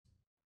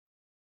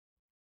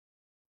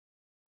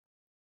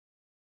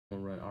I'm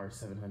gonna run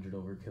R700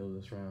 overkill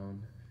this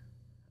round.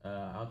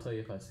 I'll tell you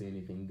if I see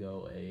anything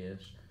go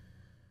A-ish.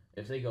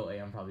 If they go A,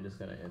 I'm probably just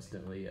gonna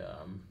instantly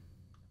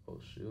oh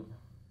shoot.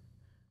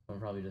 I'm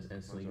probably just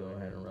instantly go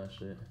ahead and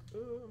rush it.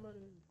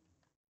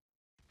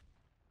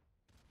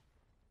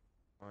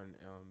 On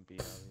B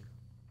alley.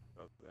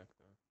 Oh, back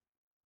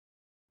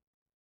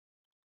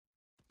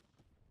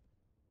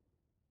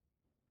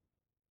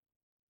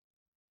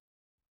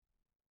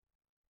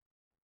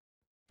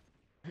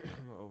though.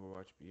 I'm gonna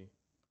Overwatch B.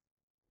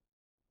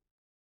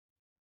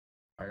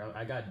 Alright,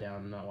 I got down.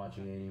 I'm not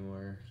watching it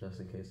anymore, just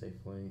in case they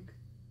flank.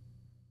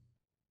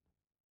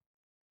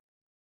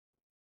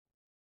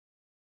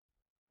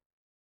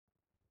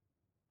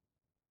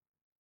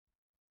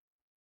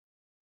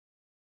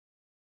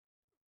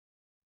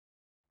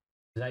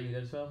 Is that you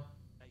guys, Phil?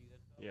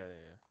 Yeah,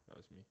 that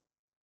was me.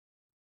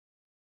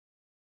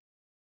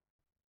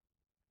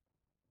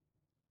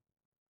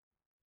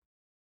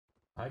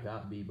 I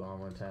got B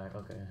bomb attack.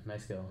 Okay,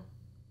 nice kill. I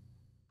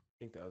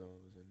think the other one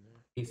was in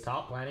there. He's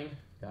top planning.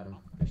 Got him.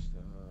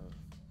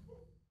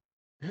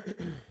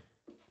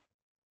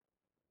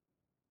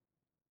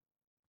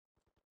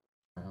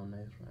 Round,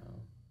 nice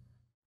round.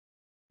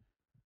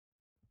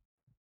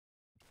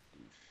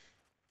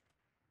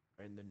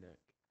 Right in the neck.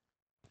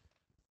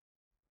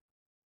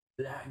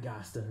 That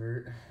got to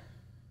hurt.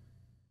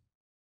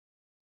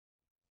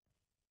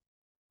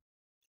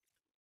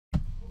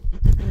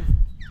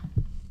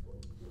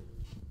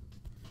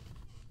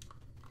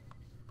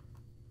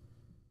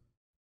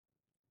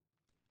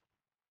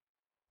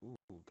 Ooh,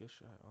 good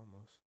shot,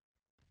 almost.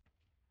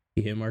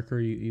 He hit marker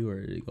you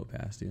or did he go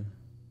past you?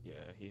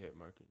 Yeah, he hit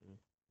marker me.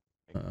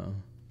 Oh.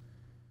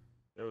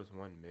 There was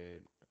one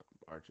mid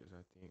arches,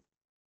 I think.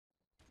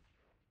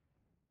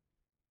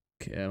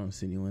 Okay, I don't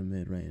see anyone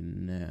mid right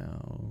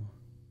now.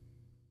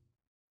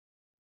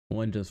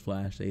 One just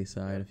flashed A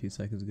side a few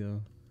seconds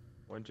ago.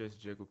 One just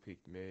jiggle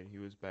peeked mid. He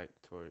was back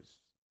towards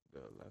the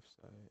left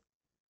side.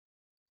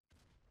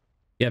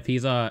 Yep,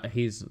 he's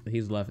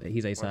left.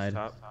 He's A side.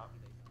 Top.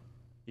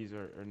 He's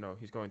or no,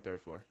 he's going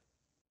third floor.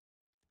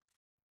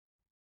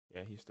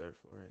 Yeah, he's third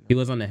floor right now. He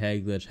was on the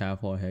head glitch,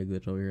 half wall head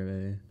glitch over here,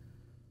 baby.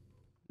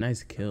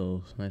 Nice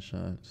kills, nice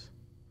shots.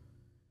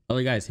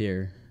 Other guy's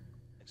here,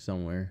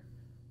 somewhere.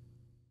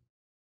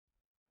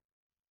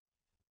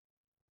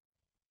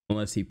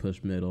 Unless he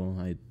pushed middle,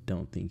 I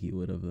don't think he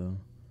would have though.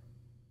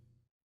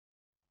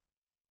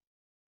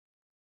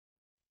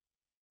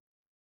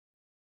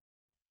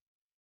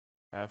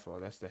 Half wall,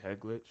 that's the head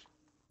glitch?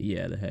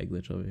 Yeah, the head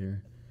glitch over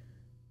here.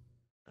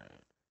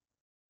 Alright.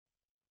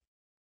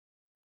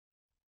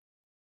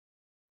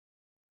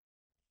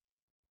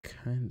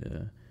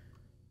 Kinda.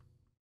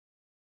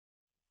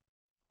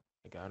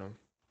 I got him.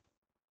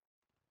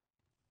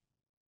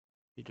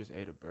 He just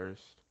ate a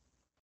burst.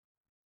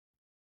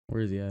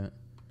 Where is he at?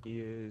 He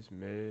is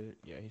mid.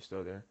 Yeah, he's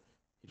still there.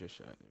 He just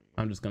shot.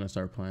 I'm just gonna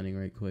start planning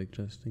right quick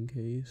just in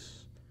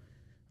case.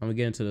 I'm gonna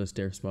get into the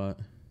stair spot.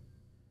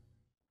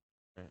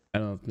 Right. I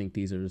don't think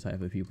these are the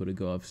type of people to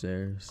go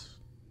upstairs.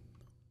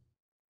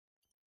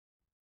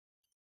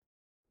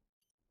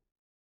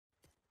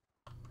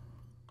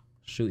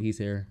 Shoot, he's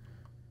here.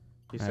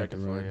 He's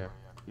second floor, yeah.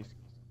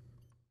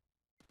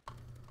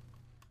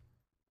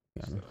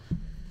 Got him.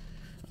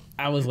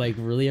 I was like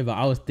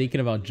I was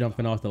thinking about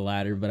jumping off the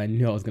ladder, but I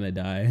knew I was gonna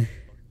die.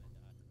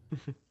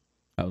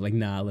 I was like,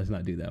 nah, let's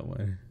not do that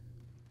one.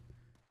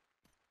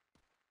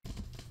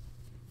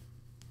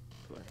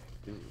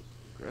 Dude,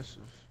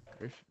 aggressive.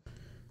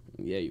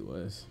 Yeah, he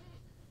was.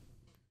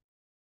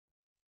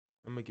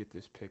 I'm gonna get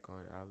this pick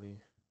on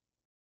Ali.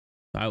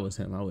 If I was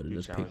him, I would have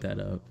just picked that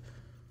up.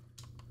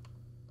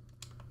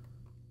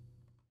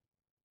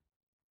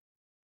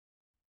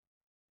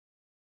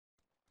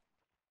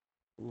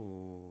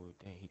 Ooh,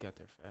 dang, he got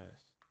there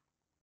fast.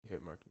 He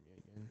hit marking me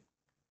again.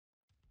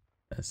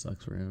 That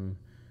sucks for him.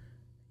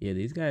 Yeah,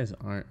 these guys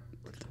aren't.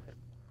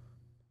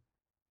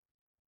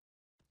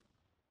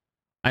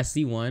 I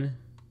see one.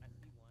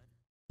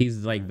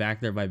 He's like back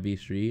there by B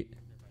Street.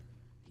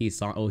 He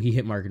saw. Oh, he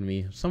hit marking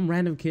me. Some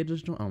random kid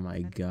just joined. Oh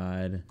my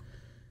god.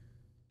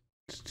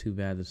 It's too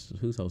bad.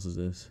 Whose house is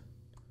this?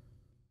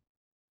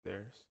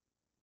 Theirs.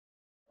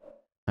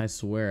 I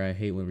swear I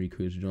hate when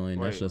recruits join.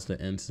 That's just an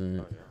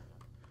instant. Oh, yeah.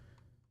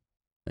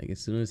 Like as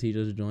soon as he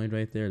just joined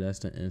right there, that's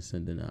the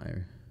instant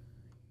denier.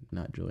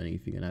 Not joining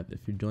if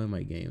you join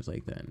my games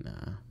like that,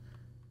 nah.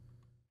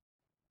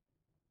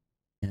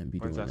 Can't be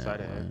doing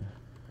that.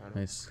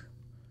 Nice.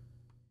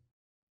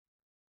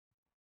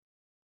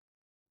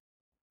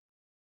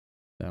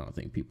 I don't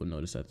think people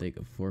notice that they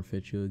could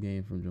forfeit you a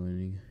game from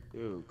joining.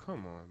 Dude,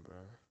 come on, bro.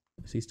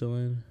 Is he still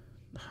in?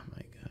 Oh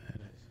my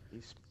god.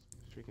 He's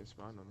freaking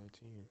spawned on their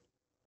team.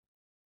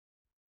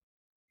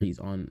 He's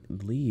on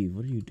leave.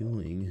 What are you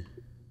doing?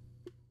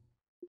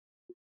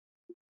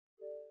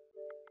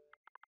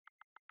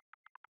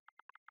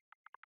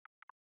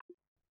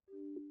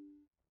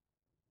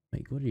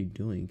 Like, what are you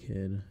doing,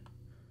 kid?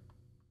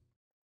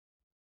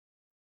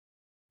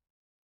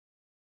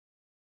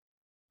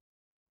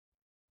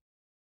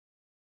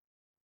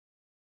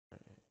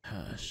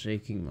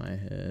 Shaking my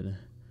head.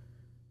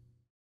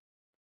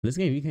 This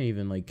game, you can't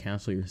even like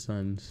cancel your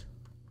sons.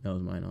 That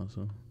was mine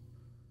also.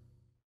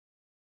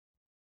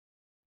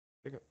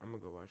 I'm gonna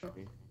go watch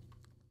me.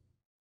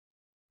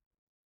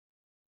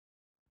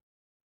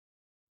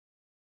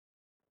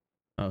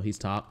 Oh, he's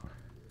top.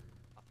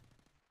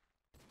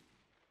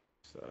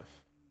 Stuff.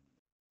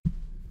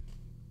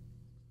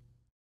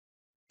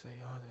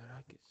 Say all that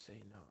I could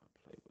say now. I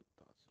play with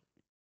thoughts.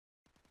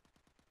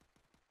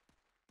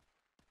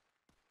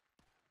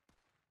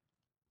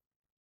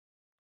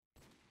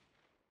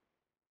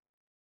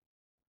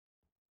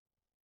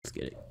 Let's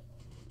get it.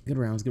 Good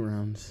rounds, good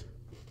rounds.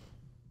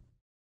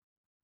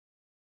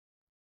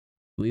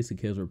 At least the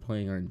kids we're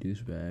playing aren't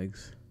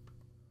douchebags.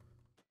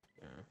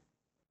 Yeah.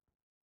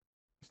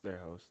 It's their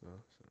house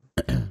though.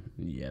 So.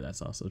 Yeah,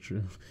 that's also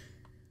true.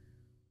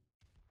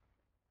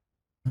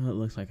 It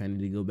looks like I need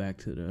to go back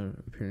to the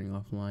appearing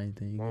offline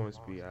thing. One was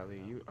B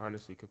Ali. You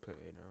honestly could play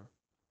A now.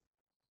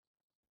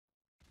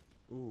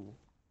 Ooh.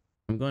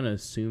 I'm going to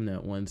assume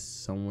that one's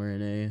somewhere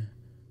in A.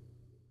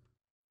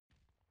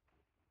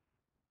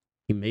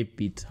 He may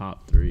be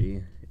top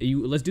 3.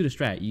 Let's do the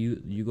strat.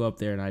 You go up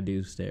there and I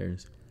do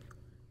stairs.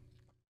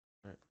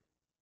 Right.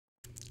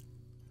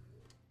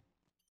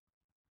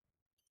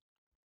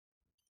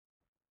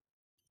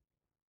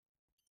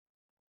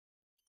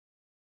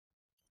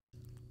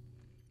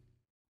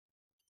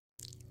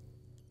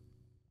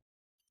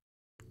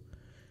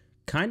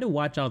 Kind of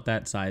watch out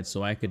that side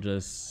so I could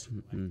just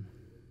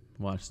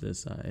watch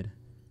this side.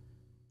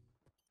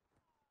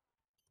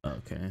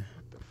 Okay.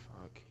 What the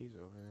fuck? He's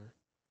over there.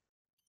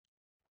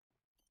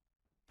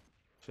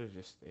 Should have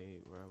just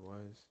stayed where I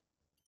was.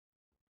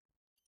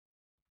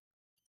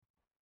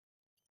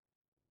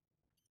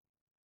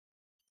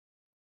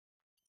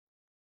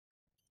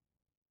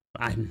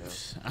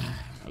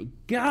 My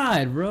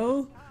God,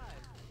 bro.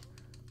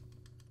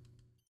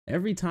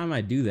 Every time I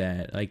do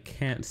that, I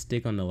can't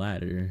stick on the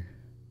ladder.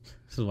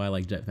 This is why I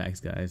like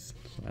jetpacks, guys.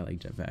 I like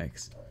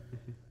jetpacks.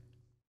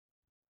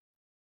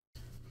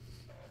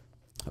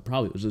 I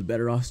probably was just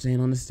better off staying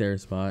on the stair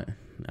spot.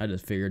 I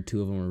just figured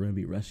 2 of them were going to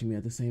be rushing me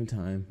at the same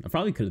time. I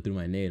probably could have threw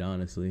my nade,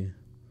 honestly.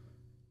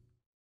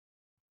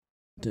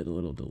 Did a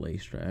little delay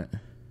strat.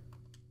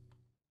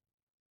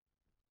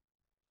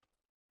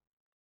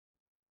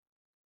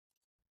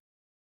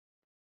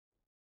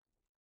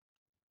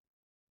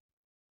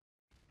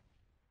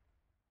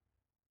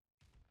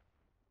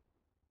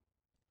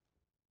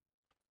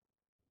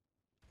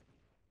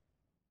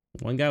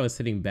 One guy was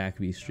sitting back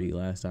B Street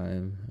last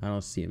time. I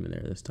don't see him in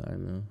there this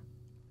time, though.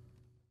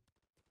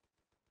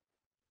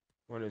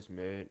 One is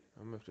mid.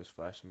 I'm gonna just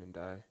flash him and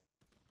die.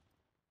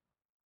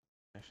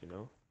 Actually,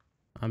 no.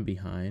 I'm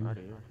behind. Out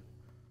of here.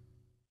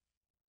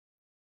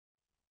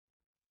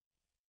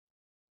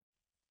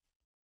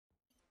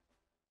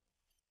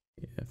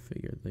 Yeah, I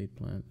figured they'd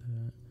plant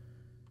that.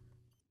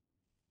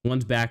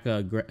 One's back,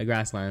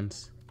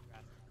 grasslands.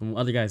 And the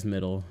other guy's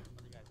middle.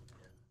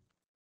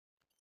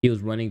 He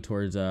was running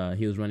towards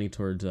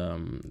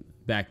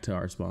back to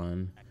our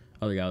spawn.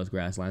 Other guy was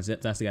grasslands.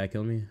 Yep, that's the guy that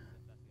killed me.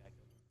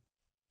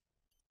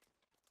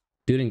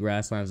 Dude in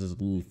grasslands is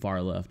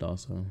far left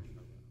also.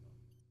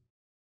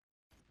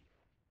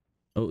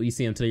 Oh, you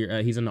see him to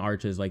your he's in the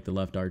arches, like the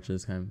left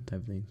arches kind of type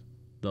of things.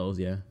 Those,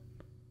 yeah.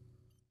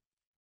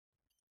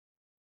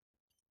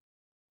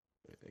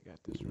 They got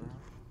this round.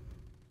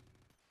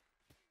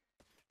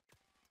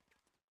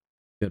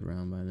 Good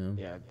round by them.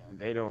 Yeah,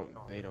 they don't.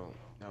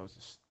 That was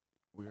just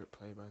weird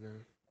play by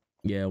them.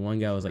 Yeah, one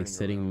guy was like Running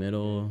sitting around.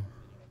 middle.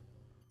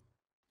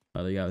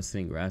 Other guy was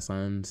sitting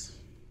grasslands.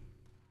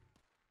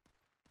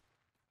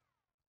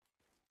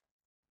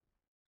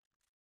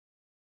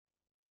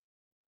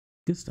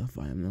 Good stuff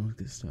by him though.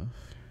 Good stuff.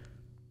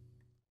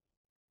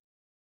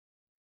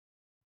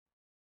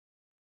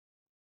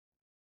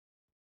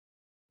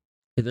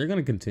 If they're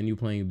gonna continue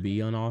playing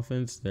B on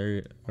offense,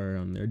 their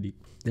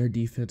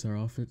defense or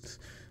offense,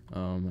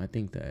 I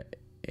think that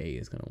A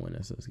is gonna win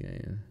us this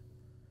game.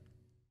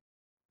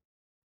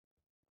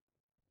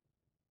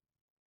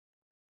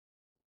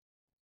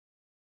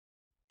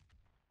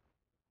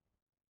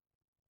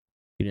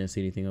 You didn't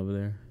see anything over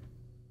there?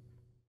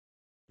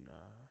 Nah.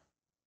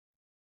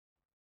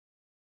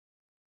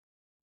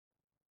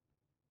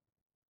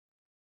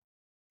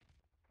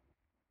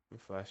 I'm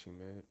flashing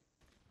mid.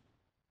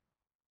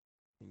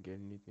 Didn't get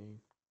anything.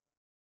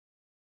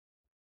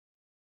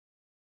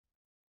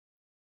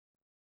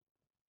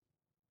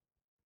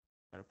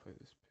 Gotta play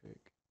this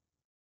pick.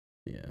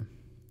 Yeah.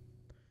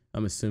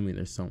 I'm assuming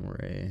there's somewhere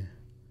A.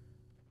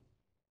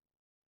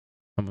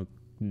 I'm a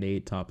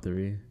nade top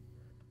 3.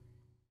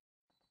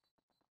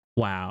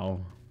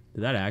 Wow.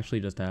 Did that actually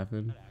just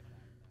happen?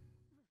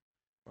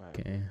 Wow.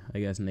 Okay. I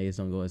guess nades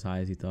don't go as high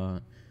as you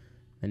thought.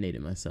 I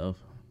naded myself.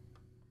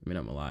 I mean,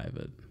 I'm alive,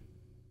 but...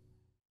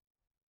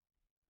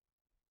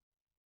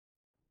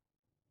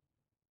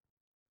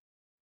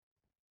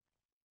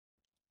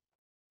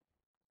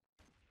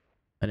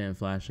 I didn't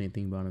flash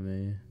anything bottom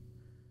A.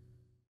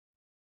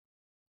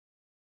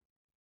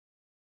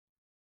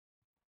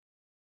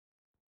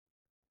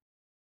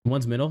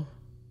 One's middle.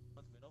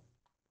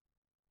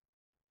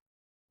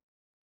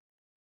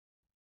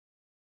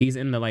 He's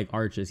in the like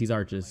arches. He's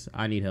arches.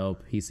 I need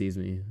help. He sees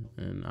me,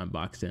 and I'm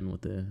boxed in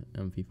with the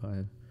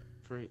MP5.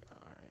 Free.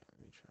 All right, let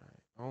me try.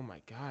 Oh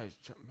my gosh,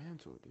 jump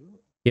mantle, dude.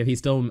 Yeah, he's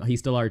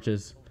still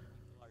arches.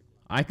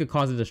 I could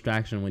cause a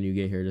distraction when you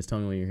get here. Just tell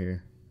me when you're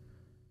here.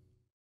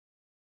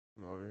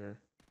 I'm over here.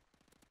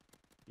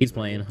 He's Right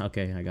playing. here.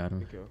 Okay, I got him.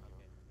 Good kill.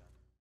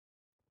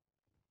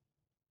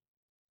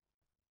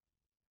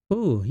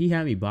 Ooh, he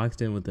had me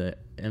boxed in with the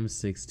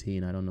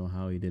M16. I don't know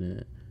how he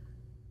didn't.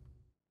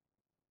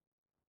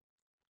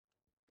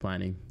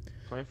 Planning.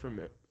 Playing for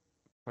me.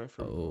 Playing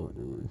for. Oh,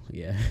 Oh,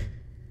 yeah.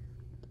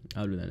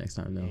 I'll do that next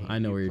time, though. dang, I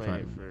know you where you're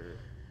playing trying. for.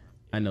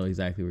 I know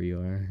exactly where you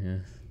are. Yeah.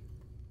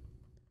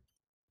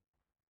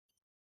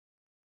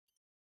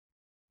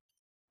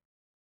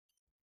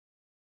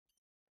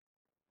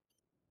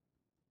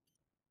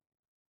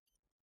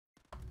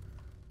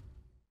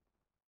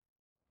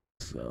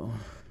 So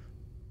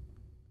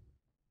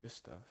Good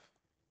stuff.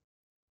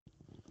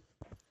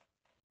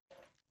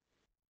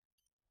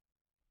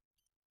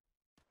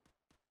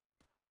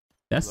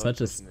 that's Love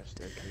such a touching that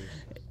staircase.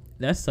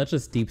 that's such a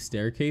steep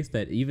staircase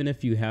that even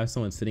if you have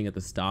someone sitting at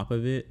the top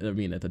of it, I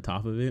mean at the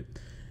top of it,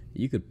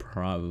 you could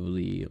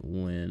probably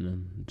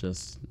win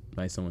just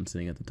by someone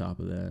sitting at the top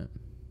of that.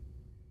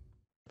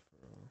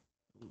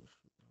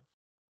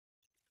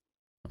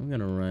 I'm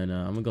gonna run.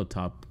 I'm gonna go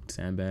top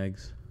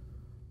sandbags.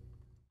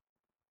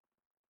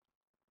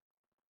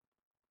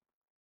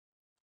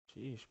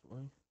 Jeez,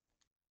 boy.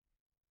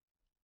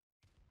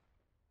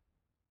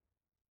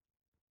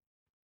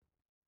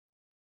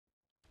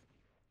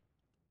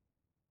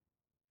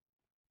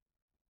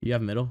 You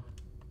have middle.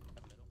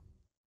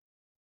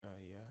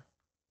 Yeah.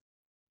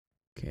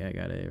 Okay, I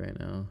got it right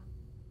now.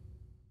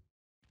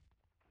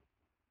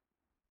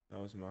 That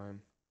was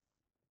mine.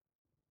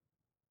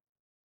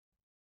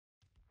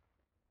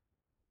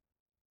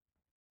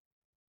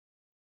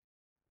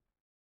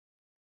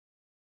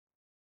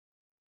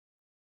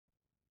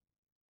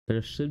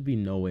 There should be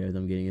no way of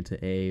them getting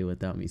into A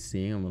without me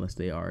seeing them unless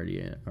they already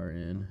are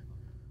in.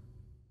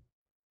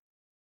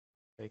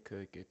 They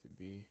could get to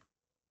B.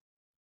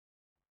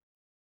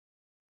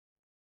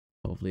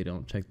 Hopefully,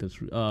 don't check this.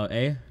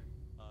 A.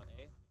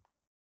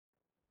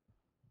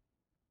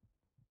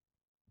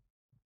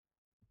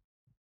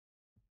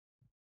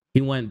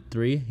 He went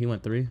three. He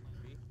went three.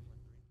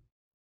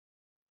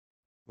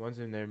 One's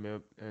in their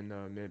mid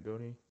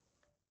building.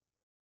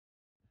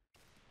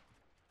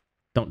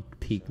 Don't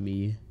peek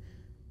me.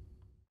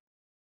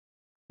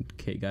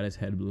 Okay, got his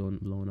head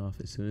blown off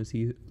as soon as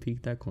he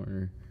peeked that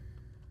corner.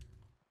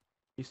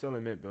 He's still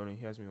in mid building.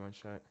 He has me one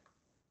shot.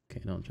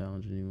 Okay, don't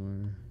challenge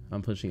anymore.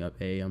 I'm pushing up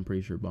A. I'm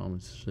pretty sure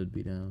bombs should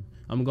be down.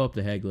 I'm gonna go up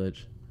the head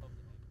glitch.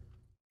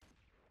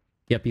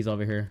 Yep, he's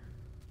over here.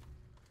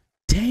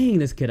 Dang,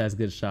 this kid has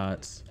good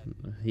shots.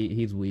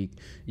 He's weak.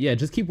 Yeah,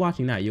 just keep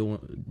watching that.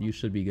 You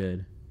should be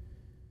good.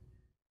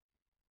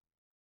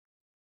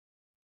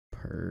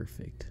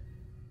 Perfect.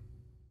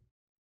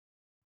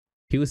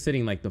 He was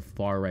sitting like the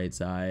far right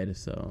side,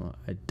 so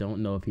I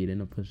don't know if he'd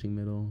end up pushing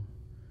middle.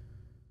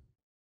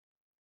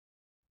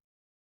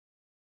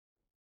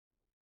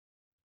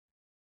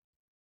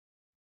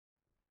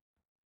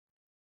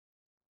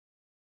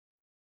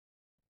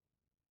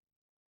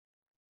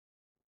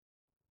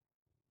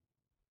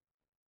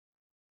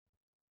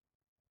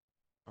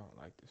 I don't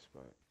like this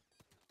spot.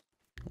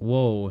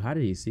 Whoa, how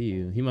did he see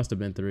you? He must have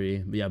been three.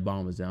 But yeah,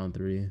 bomb was down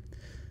three.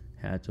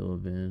 Had to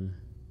have been.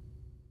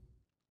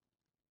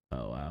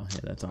 Oh wow, yeah,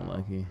 that's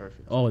unlucky.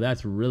 Perfect. Oh,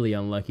 that's really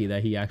unlucky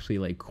that he actually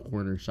like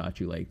corner shot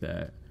you like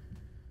that.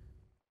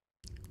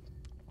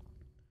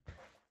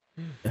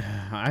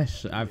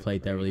 I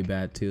played that really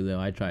bad too though.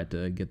 I tried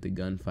to get the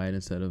gunfight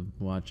instead of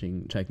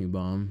checking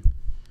bomb.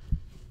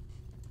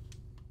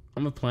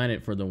 I'm gonna plan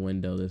it for the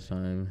window this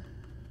time.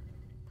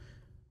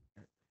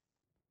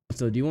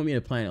 So do you want me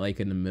to plant it like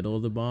in the middle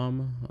of the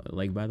bomb,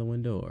 like by the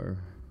window, or?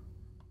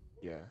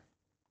 Yeah.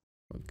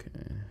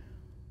 Okay.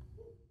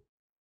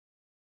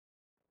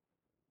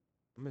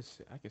 I'm gonna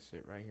sit. I can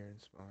sit right here and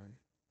spawn.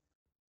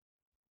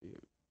 Yeah.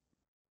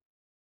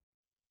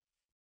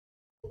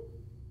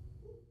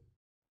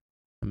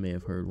 I may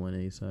have heard one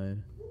A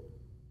side.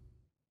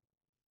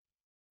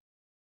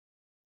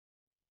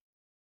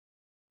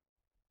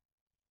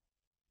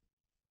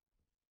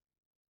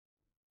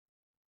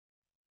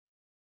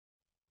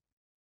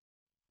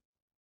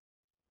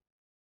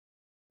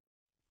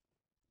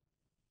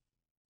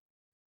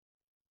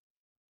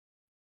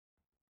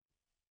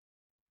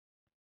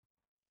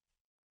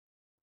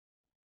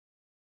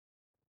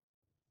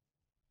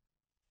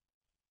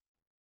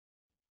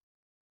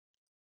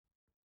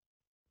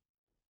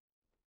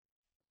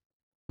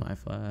 My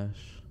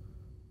flash.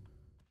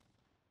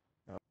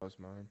 That was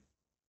mine.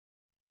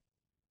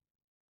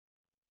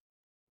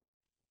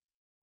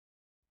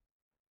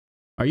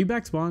 Are you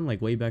back spawn?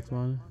 Like way back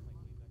spawn?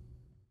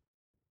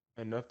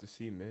 Enough to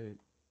see mid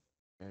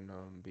and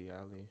B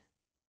alley.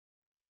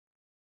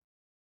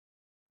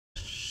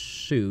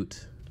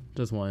 Shoot.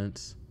 Just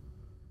once.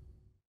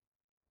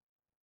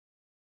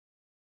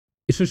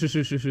 Shoot, shoot,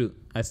 shoot, shoot, shoot.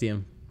 I see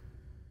him.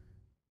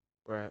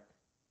 Where at?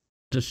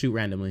 Just shoot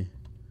randomly.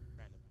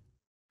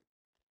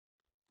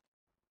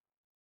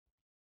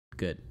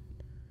 Good.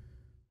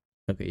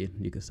 Okay,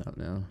 you can stop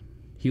now.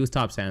 He was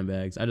top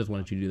sandbags. I just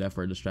wanted you to do that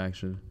for a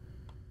distraction.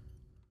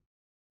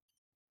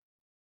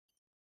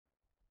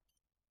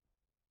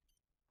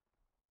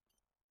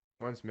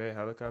 One's mid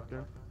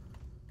helicopter.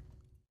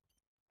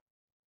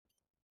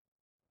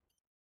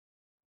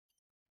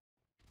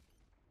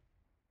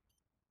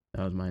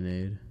 That was my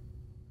nade.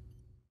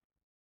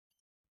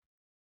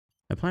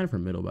 I planted for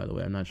middle, by the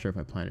way. I'm not sure if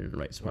I planted in the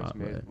right spot.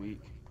 One's mid But weak.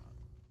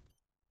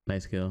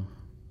 nice kill.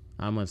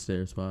 I'm on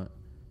stair spot.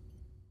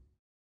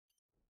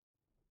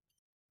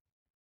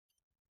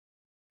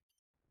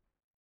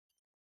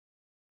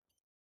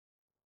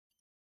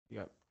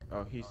 Yep.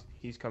 Oh,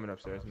 he's coming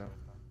upstairs now.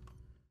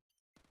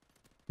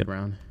 Good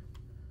round.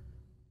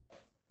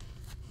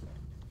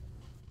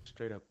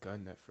 Straight up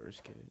gun that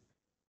first kid.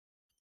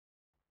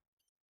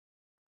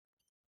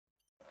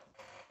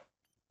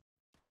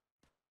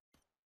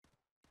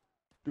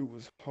 Dude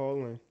was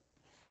hauling.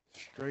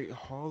 Straight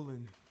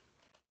hauling.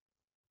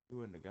 He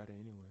wouldn't have got it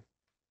anyway.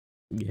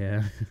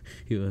 Yeah,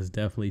 he was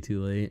definitely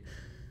too late.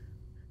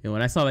 And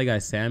when I saw that guy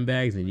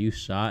sandbags and you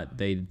shot,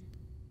 they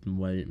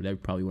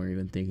probably weren't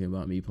even thinking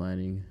about me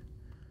planning.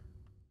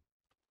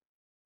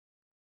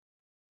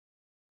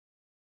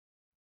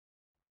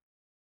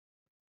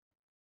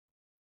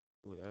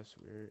 Ooh, that's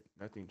weird.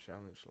 Nothing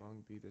challenged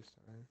long B this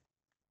time.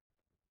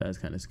 That's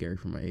kind of scary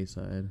for my A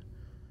side.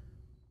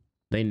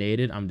 They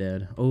naded. I'm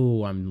dead.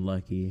 Oh, I'm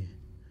lucky.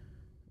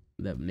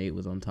 That nade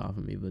was on top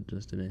of me, but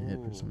just didn't hit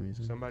for some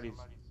reason. Somebody's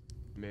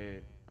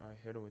mid. I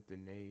hit him with the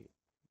nade,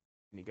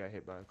 and he got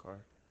hit by a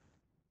car.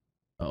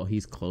 Oh,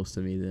 he's close to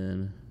me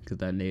then, because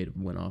that nade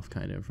went off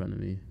kind of in front of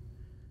me.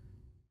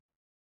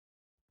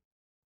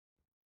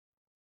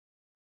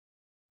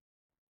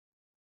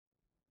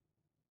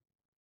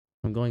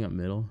 I'm going up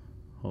middle,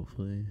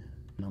 hopefully.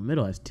 No,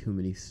 middle has too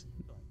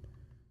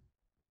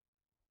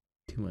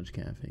much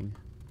camping.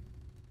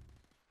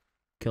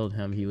 Killed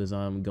him. He was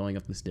going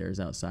up the stairs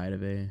outside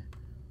of A.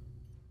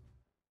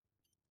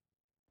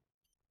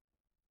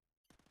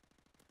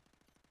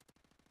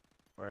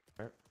 Where?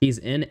 He's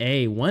in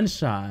A. One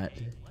shot.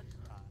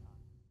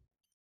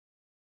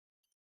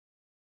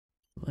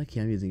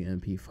 Lucky I'm using an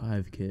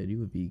MP5, kid. You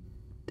would be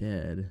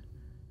dead.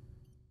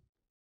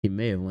 He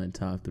may have went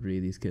top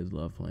 3. These kids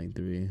love playing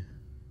 3.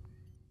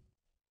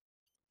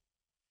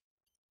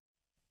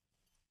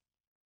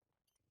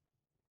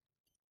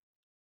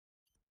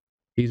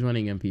 He's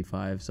running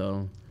MP5,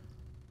 so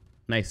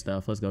nice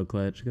stuff. Let's go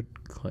clutch. Good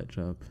clutch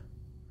up.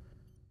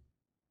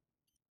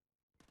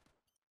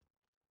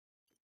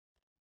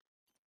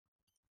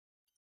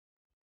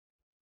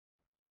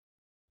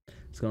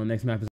 Let's go. Next map is